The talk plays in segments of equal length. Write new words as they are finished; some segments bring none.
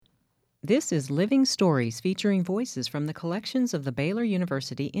This is Living Stories, featuring voices from the collections of the Baylor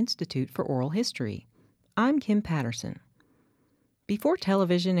University Institute for Oral History. I'm Kim Patterson. Before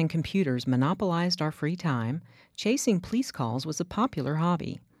television and computers monopolized our free time, chasing police calls was a popular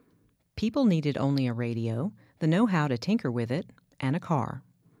hobby. People needed only a radio, the know-how to tinker with it, and a car.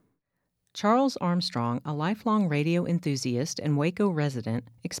 Charles Armstrong, a lifelong radio enthusiast and Waco resident,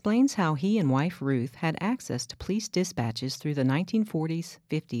 explains how he and wife Ruth had access to police dispatches through the 1940s,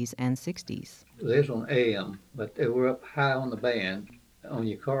 50s, and 60s. They was on AM, but they were up high on the band. On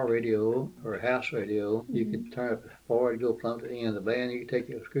your car radio or house radio, you could turn it forward, go plumb to the end of the band. You could take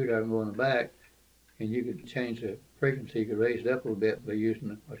your screwdriver and go in the back, and you could change the frequency. You could raise it up a little bit by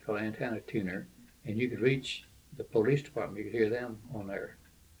using what's called an antenna tuner, and you could reach the police department. You could hear them on there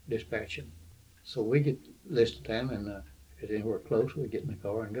dispatching. So we could listen to them, and if it's anywhere close, we'd get in the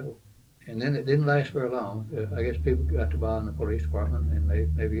car and go. And then it didn't last very long. I guess people got to bother the police department, and they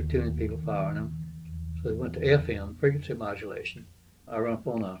maybe too many people following them. So they went to FM, frequency modulation. I run up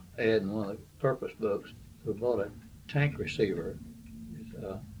on an ad in one of the purpose books. So we bought a tank receiver. It's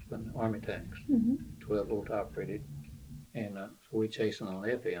from the Army tanks, 12-volt operated. And so we chased them on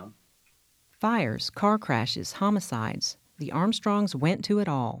FM. Fires, car crashes, homicides. The Armstrongs went to it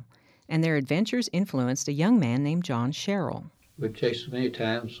all, and their adventures influenced a young man named John Sherrill. We'd chased them many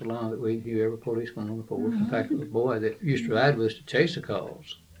times so long that we knew every policeman on the force. In fact, the boy that used to ride with us to chase the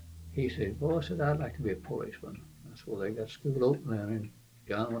calls, he said, "Boy," I said, "I'd like to be a policeman." I said, "Well, they got school open down there." And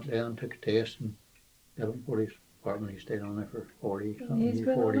John went down, took a test, and got on the police department. He stayed on there for 40 He's years.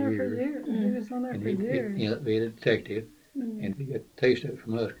 been on there for years. He was on there for years. He ended up being a detective, and he got a taste of it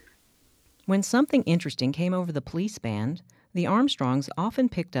from us. When something interesting came over the police band, the Armstrongs often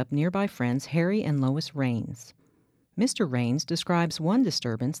picked up nearby friends Harry and Lois Raines. Mr. Raines describes one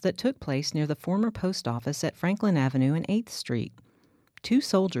disturbance that took place near the former post office at Franklin Avenue and 8th Street. 2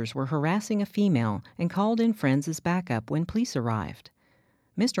 soldiers were harassing a female and called in friends as backup when police arrived.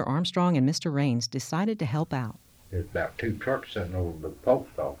 Mr. Armstrong and Mr. Raines decided to help out. There's about 2 trucks sitting over the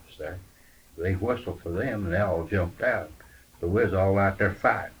post office there. They whistled for them, and they all jumped out. So we was all out there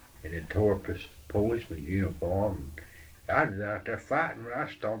fighting, and it tore up this policeman's uniform. I was out there fighting when I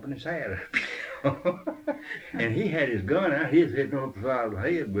was stomping his head up. And he had his gun out. He was hitting him up the side of the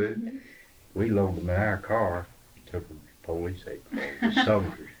head with it. We loaded him in our car, took him to the police. The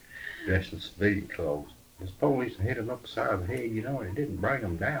soldiers dressed in civilian clothes. This police hit him up the side of the head, and it didn't bring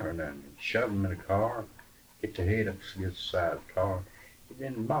him down or nothing. It shoved him in the car, hit the head up against the side of the car. It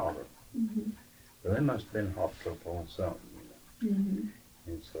didn't bother him. But they must have been hopped up on something,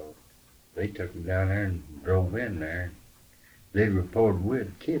 And so they took him down there and drove in there. They reported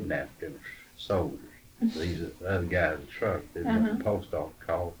we'd kidnapped them soldiers. These other guys in the truck, the post office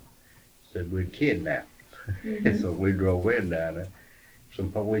called, said we'd kidnapped them. And so we drove in down there.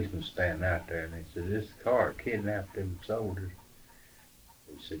 Some policemen standing out there, and they said, "This car kidnapped them soldiers."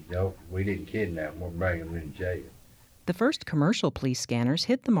 We said, "No, we didn't kidnap them. We'll bring them in jail." The first commercial police scanners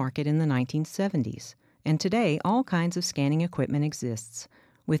hit the market in the 1970s, and today all kinds of scanning equipment exists,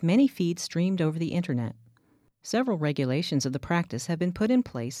 with many feeds streamed over the internet. Several regulations of the practice have been put in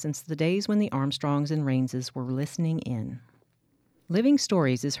place since the days when the Armstrongs and Raineses were listening in. Living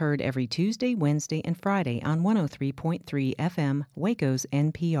Stories is heard every Tuesday, Wednesday, and Friday on 103.3 FM, Waco's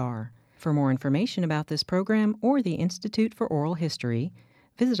NPR. For more information about this program or the Institute for Oral History,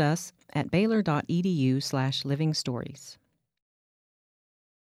 visit us at baylor.edu/livingstories.